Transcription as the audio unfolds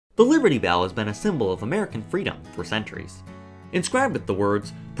The Liberty Bell has been a symbol of American freedom for centuries. Inscribed with the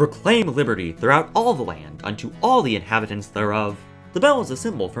words, "Proclaim liberty throughout all the land unto all the inhabitants thereof," the bell is a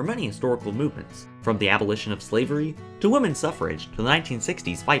symbol for many historical movements, from the abolition of slavery to women's suffrage to the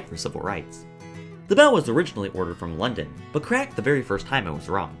 1960s fight for civil rights. The bell was originally ordered from London, but cracked the very first time it was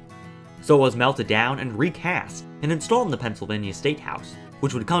rung. So it was melted down and recast and installed in the Pennsylvania State House,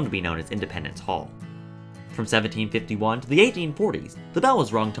 which would come to be known as Independence Hall. From 1751 to the 1840s, the bell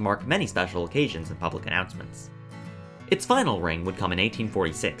was rung to mark many special occasions and public announcements. Its final ring would come in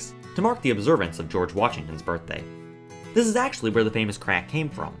 1846, to mark the observance of George Washington's birthday. This is actually where the famous crack came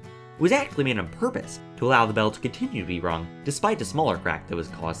from. It was actually made on purpose to allow the bell to continue to be rung despite a smaller crack that was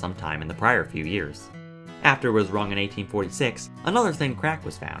caused sometime in the prior few years. After it was rung in 1846, another thin crack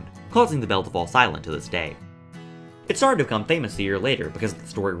was found, causing the bell to fall silent to this day. It started to become famous a year later because of the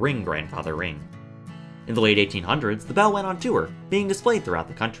story Ring Grandfather Ring. In the late 1800s, the bell went on tour, being displayed throughout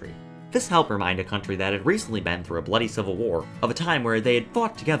the country. This helped remind a country that had recently been through a bloody civil war of a time where they had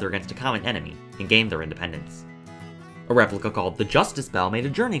fought together against a common enemy and gained their independence. A replica called the Justice Bell made a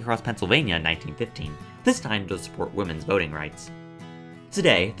journey across Pennsylvania in 1915, this time to support women's voting rights.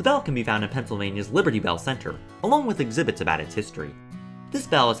 Today, the bell can be found in Pennsylvania's Liberty Bell Center, along with exhibits about its history. This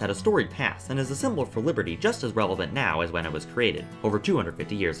bell has had a storied past and is a symbol for liberty just as relevant now as when it was created, over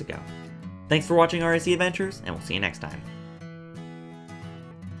 250 years ago. Thanks for watching RSC Adventures, and we'll see you next time.